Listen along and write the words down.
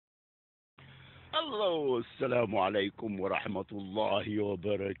Hello, assalamu alaikum wa rahmatullahi wa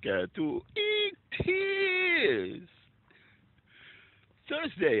barakatuh. It is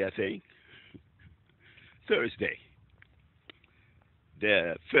Thursday, I think. Thursday,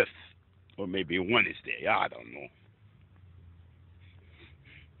 the 5th, or maybe Wednesday, I don't know.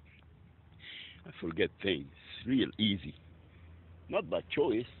 I forget things real easy. Not by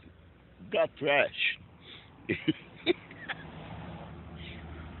choice, got trash. This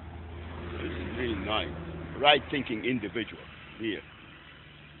is really nice. Right thinking individual. Here,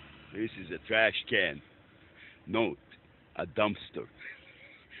 this is a trash can. Note, a dumpster.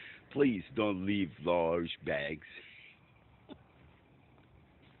 Please don't leave large bags.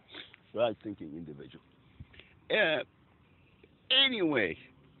 Right thinking individual. Uh, anyway,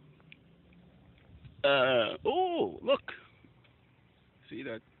 oh, look. See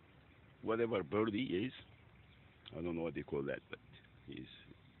that? Whatever birdie is. I don't know what they call that, but he's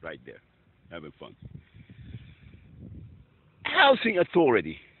right there, having fun. Housing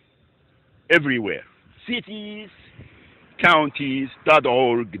authority everywhere. Cities, counties,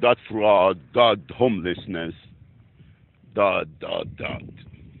 .org, .fraud, .homelessness, .drug.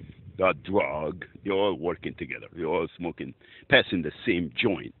 They're all working together. They're all smoking, passing the same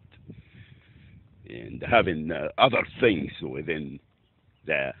joint, and having other things within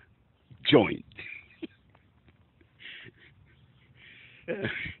the joint.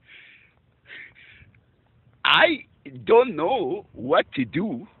 I don't know what to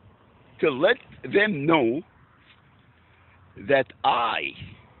do to let them know that I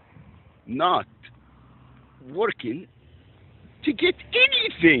not working to get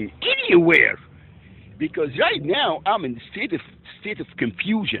anything anywhere because right now I'm in state of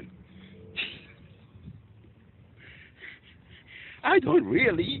confusion. I don't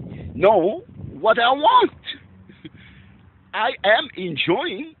really know what I want. I am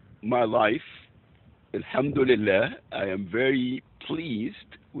enjoying my life. Alhamdulillah, I am very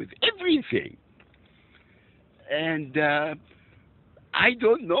pleased with everything. And I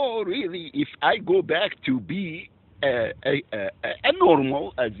don't know really if I go back to be a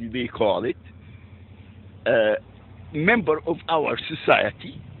normal, as they call it, uh, member of our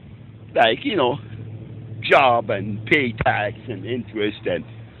society, like, job and pay tax and interest and,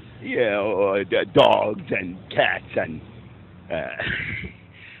 the dogs and cats and uh,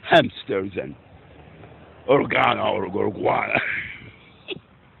 hamsters and organa or gorguana,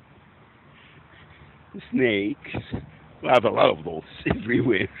 snakes. We have a lot of those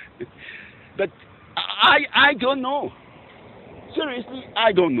everywhere. But I don't know. Seriously,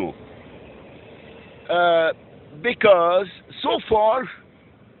 I don't know. Because so far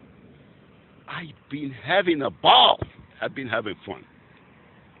I've been having a ball. I've been having fun.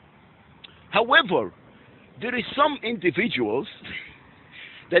 However, there is some individuals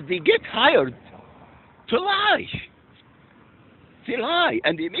that they get hired to lie. They lie,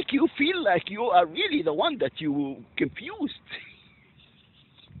 and they make you feel like you are really the one that you confused.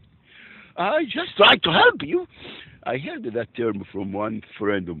 I just tried to help you. I heard that term from one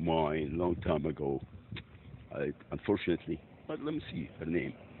friend of mine a long time ago. Unfortunately, but let me see her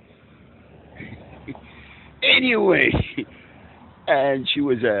name. Anyway, and she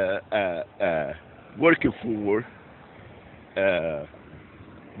was working for uh,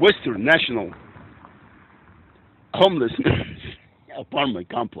 Western National Homelessness Apartment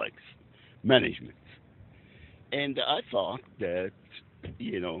Complex Management. And I thought that,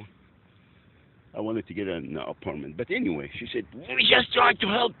 you know, I wanted to get an apartment. But anyway, she said, we just tried to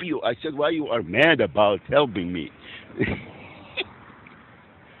help you. I said, why you are mad about helping me?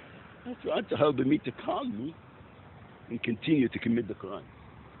 I tried to help me to calm me and continue to commit the crime.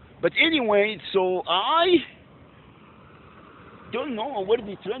 But anyway, so I don't know where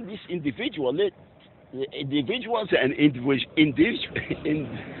they turn this individuals and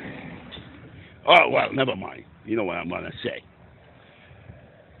oh, well, never mind. You know what I'm going to say.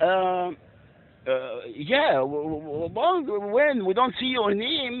 Um, yeah, well, when we don't see your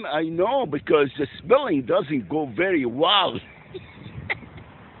name, I know because the spelling doesn't go very well.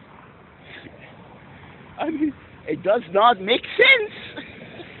 I mean, it does not make sense.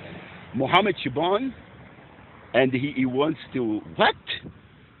 Mohammed Shaban, and he wants to what?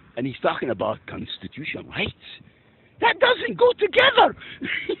 And he's talking about constitutional rights. That doesn't go together.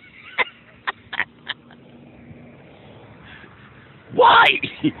 Why?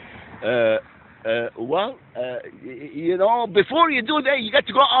 Well, you know, before you do that, you got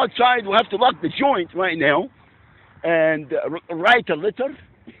to go outside. We have to lock the joint right now and write a letter.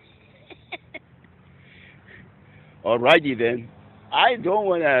 Alrighty then. I don't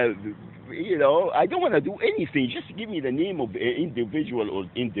want to, you know, I don't want to do anything. Just give me the name of the individual or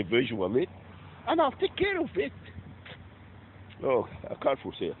individuality, and I'll take care of it. Oh, a car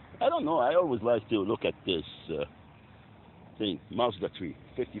for sale. I don't know. I always like to look at this thing, Mazda 3,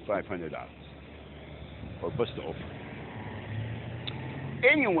 $5,500 or bust offer.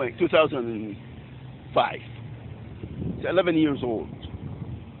 Anyway, 2005. It's 11 years old.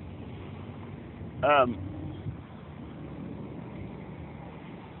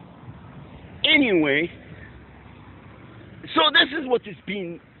 Anyway, so this is what has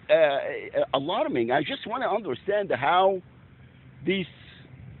been alarming. I just want to understand how these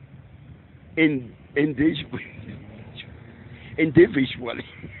individually,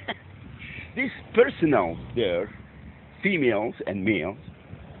 these personnel there, females and males,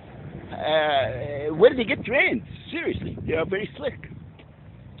 where they get trained. Seriously, they are very slick.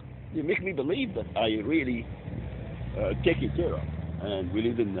 They make me believe that I really taken care of, and we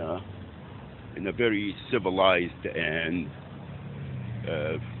live in a very civilized and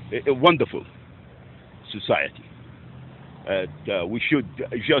a wonderful society. We should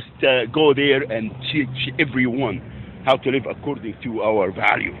just go there and teach everyone how to live according to our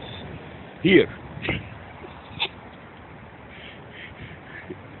values. Here.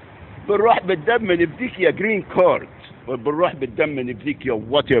 بنروح بالدم نبديك يا green card وبنروح بالدم نبديك يا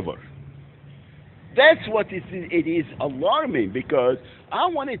whatever. That's what it is alarming, because I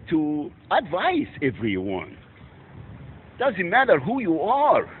wanted to advise everyone. Doesn't matter who you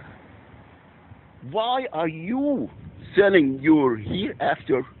are. Why are you selling your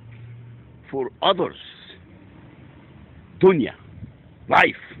hereafter for others? Dunya,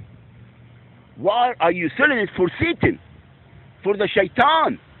 life. Why are you selling it for Satan, for the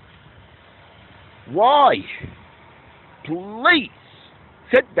shaitan? Why? Please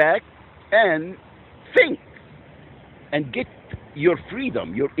sit back and think and get your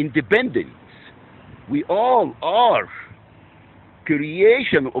freedom, your independence. We all are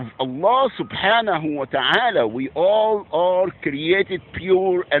creation of Allah subhanahu wa ta'ala. We all are created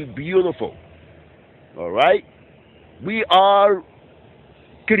pure and beautiful. All right? We are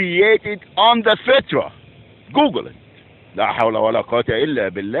created on the fitra. Google it. La hawla wa la quwwata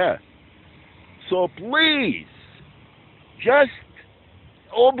illa billah. So please, just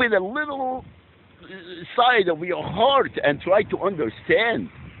open a little side of your heart and try to understand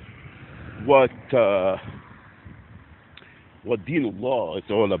what Deenullah is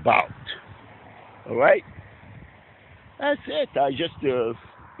all about. All right? That's it. I just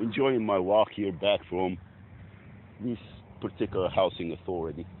enjoying my walk here back from this particular housing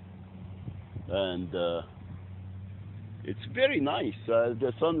authority. And it's very nice.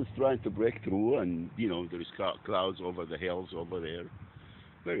 The sun is trying to break through, and there's clouds over the hills over there.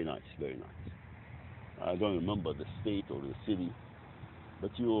 Very nice, very nice. I don't remember the state or the city, but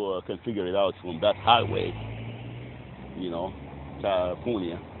you can figure it out from that highway.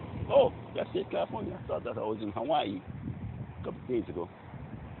 California. Oh, that's it, California. I thought that I was in Hawaii a couple of days ago.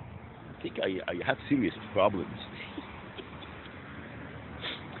 I think I have serious problems.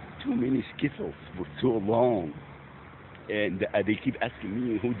 Too many skittles for so long. And they keep asking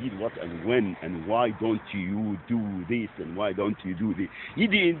me who did what and when, and why don't you do this, and why don't you do this. You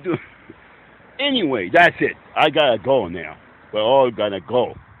didn't do. Anyway, that's it. I gotta go now. We're all gonna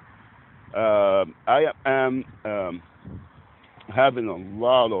go. I am having a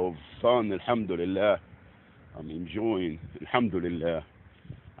lot of fun, alhamdulillah. I'm enjoying, alhamdulillah.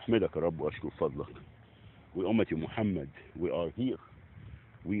 أحمدك رب وأشكر فضلك. وأمة Muhammad, we are here.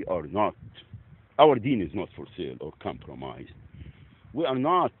 We are not. Our deen is not for sale or compromised. We are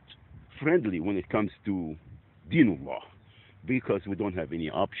not friendly when it comes to Deenullah, because we don't have any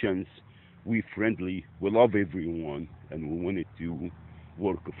options. We're friendly. We love everyone, and we wanted to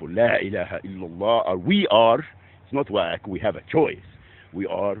work for La ilaha illallah. Or we are. It's not like we have a choice. We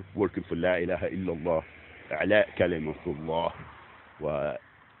are working for La ilaha illallah. A'la kalimatullah.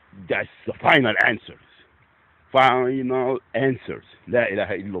 That's the final answers. Final answers. La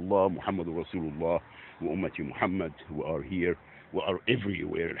ilaha illallah, Muhammadur Rasulullah, wa ummati Muhammad. We are here. We are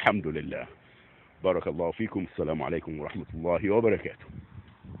everywhere. Alhamdulillah. Barakallahu feekum. Assalamu alaikum wa rahmatullahi wa barakatuh.